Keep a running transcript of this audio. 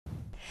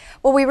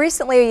Well, we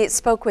recently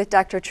spoke with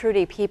Dr.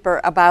 Trudy Pieper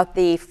about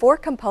the 4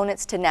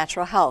 components to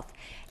natural health.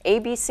 A,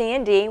 B, C,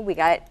 and D. We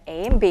got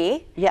A and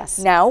B. Yes.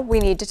 Now we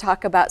need to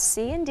talk about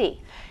C and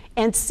D.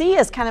 And C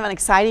is kind of an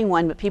exciting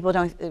one, but people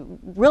don't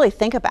really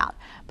think about.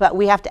 But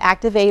we have to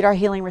activate our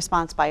healing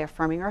response by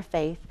affirming our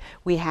faith.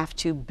 We have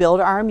to build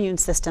our immune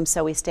system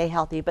so we stay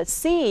healthy. But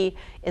C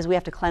is we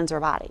have to cleanse our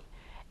body.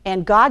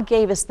 And God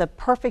gave us the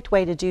perfect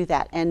way to do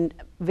that, and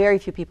very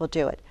few people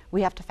do it.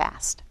 We have to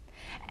fast.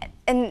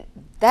 And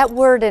that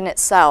word in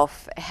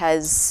itself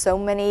has so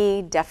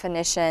many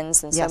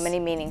definitions and so Yes. many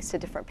meanings to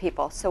different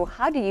people. So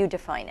how do you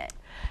define it?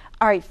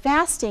 All right,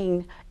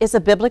 fasting is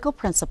a biblical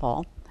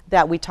principle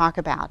that we talk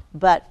about,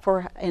 but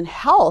in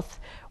health,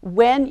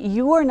 when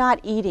you are not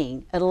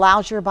eating, it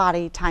allows your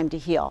body time to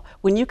heal.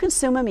 When you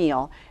consume a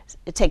meal,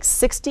 it takes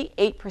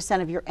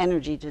 68% of your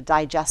energy to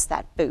digest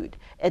that food.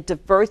 It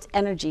diverts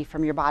energy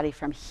from your body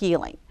from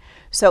healing.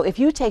 So if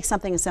you take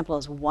something as simple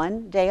as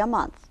 1 day a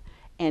month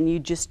and you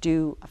just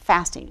do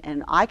fasting,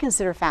 and I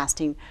consider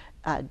fasting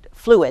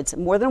fluids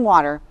more than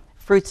water,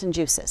 fruits and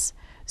juices.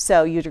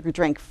 So you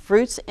drink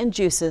fruits and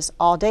juices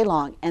all day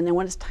long, and then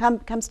when it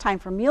comes time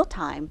for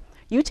mealtime,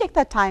 you take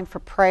that time for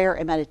prayer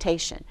and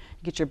meditation.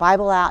 You get your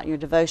Bible out and your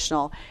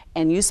devotional,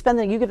 and you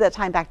give that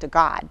time back to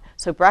God.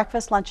 So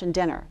breakfast, lunch, and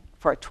dinner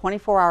for a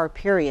 24-hour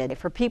period.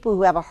 For people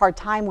who have a hard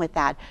time with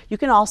that, you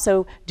can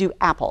also do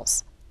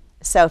apples.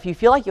 So if you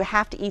feel like you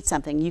have to eat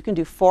something, you can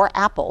do 4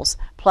 apples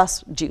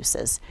plus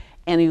juices,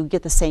 and you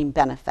get the same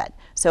benefit.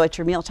 So at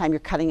your mealtime, you're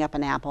cutting up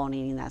an apple and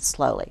eating that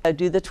slowly. So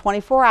do the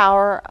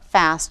 24-hour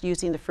fast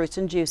using the fruits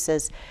and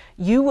juices.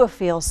 You will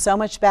feel so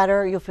much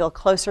better, you'll feel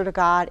closer to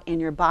God, and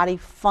your body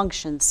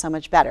functions so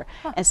much better.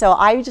 And so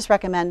I just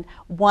recommend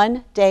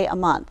 1 day a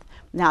month.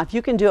 Now, if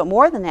you can do it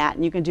more than that,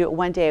 and you can do it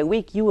 1 day a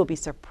week, you will be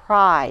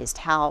surprised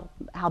how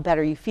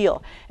better you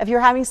feel. If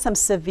you're having some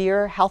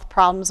severe health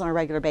problems on a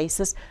regular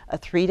basis, a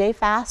 3-day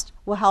fast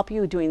will help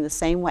you doing the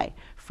same way.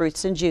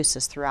 Fruits and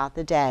juices throughout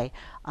the day,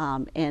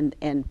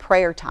 and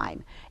prayer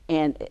time.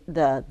 And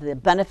the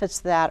benefits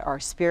of that are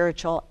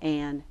spiritual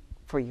and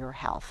for your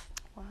health.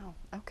 Wow,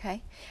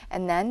 okay.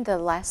 And then the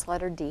last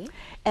letter, D?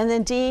 And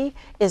then D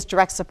is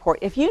direct support.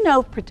 If you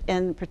know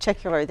in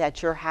particular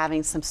that you're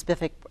having some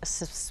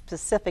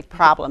specific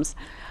problems,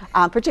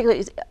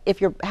 particularly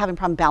if you're having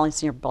problem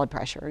balancing your blood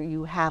pressure,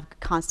 you have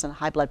constant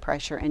high blood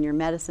pressure and your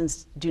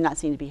medicines do not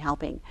seem to be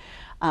helping,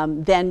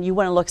 then you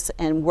want to look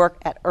and work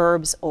at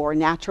herbs or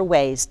natural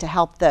ways to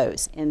help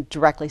those and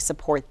directly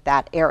support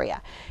that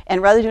area.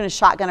 And rather than doing a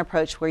shotgun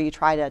approach where you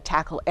try to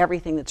tackle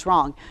everything that's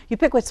wrong, you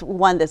pick what's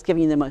one that's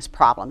giving you the most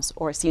problems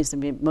or seems to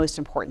be most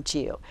important to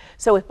you.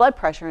 So with blood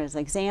pressure, as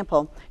an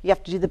example, you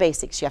have to do the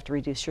basics. You have to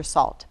reduce your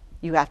salt.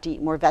 You have to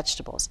eat more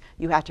vegetables.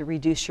 You have to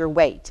reduce your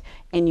weight,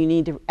 and you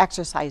need to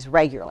exercise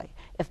regularly.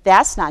 If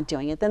that's not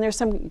doing it, then there's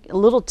some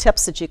little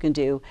tips that you can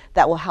do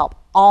that will help.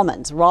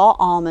 Almonds, raw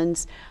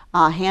almonds,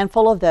 a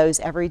handful of those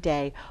every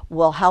day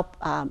will help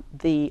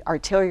the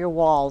arterial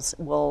walls.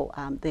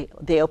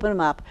 They open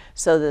them up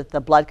so that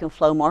the blood can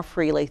flow more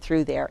freely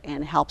through there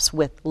and helps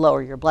with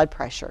lower your blood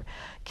pressure.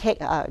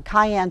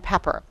 Cayenne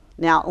pepper.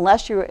 Now,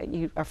 unless you're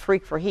a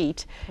freak for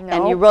heat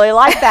and you really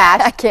like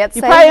that, I can't say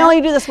you probably that. only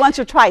do this once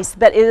or twice,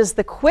 but it is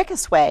the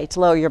quickest way to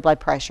lower your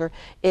blood pressure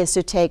is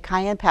to take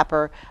cayenne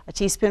pepper, a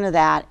teaspoon of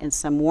that, and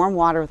some warm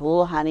water with a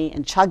little honey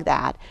and chug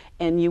that,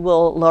 and you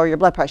will lower your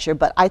blood pressure,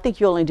 but I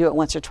think you only do it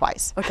once or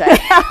twice. Okay.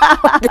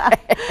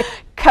 Okay.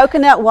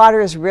 Coconut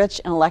water is rich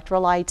in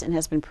electrolytes and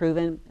has been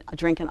proven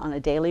drinking on a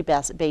daily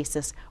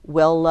basis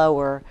will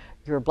lower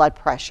your blood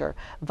pressure.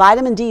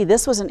 Vitamin D,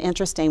 this was an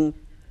interesting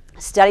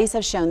studies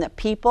have shown that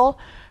people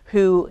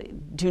who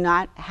do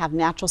not have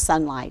natural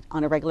sunlight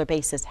on a regular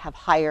basis have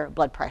higher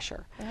blood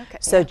pressure. Okay,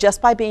 so yeah.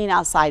 just by being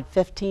outside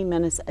 15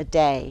 minutes a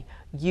day,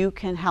 you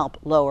can help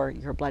lower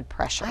your blood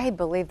pressure. I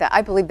believe that.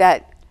 I believe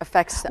that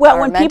affects Well,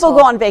 our when mental... people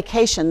go on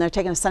vacation, they're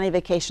taking a sunny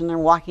vacation, they're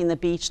walking the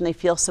beach, and they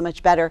feel so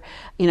much better.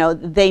 You know,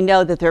 they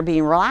know that they're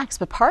being relaxed,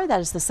 but part of that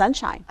is the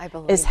sunshine. I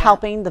believe is that.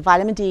 helping the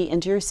vitamin D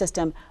into your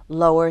system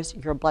lowers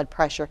your blood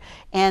pressure.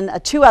 And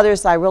 2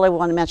 others I really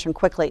want to mention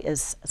quickly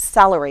is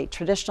celery.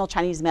 Traditional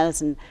Chinese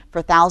medicine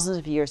for thousands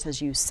of years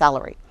has used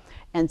celery.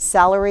 And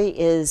celery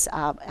has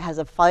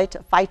a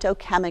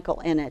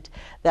phytochemical in it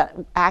that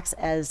acts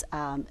as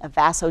a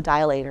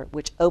vasodilator,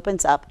 which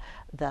opens up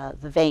the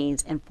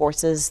veins and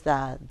forces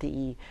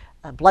the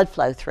blood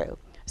flow through.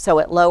 So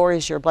it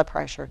lowers your blood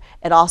pressure.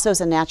 It also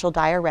is a natural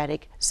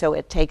diuretic, so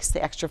it takes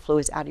the extra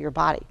fluids out of your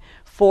body.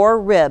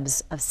 4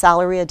 ribs of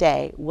celery a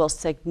day will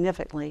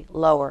significantly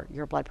lower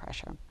your blood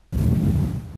pressure.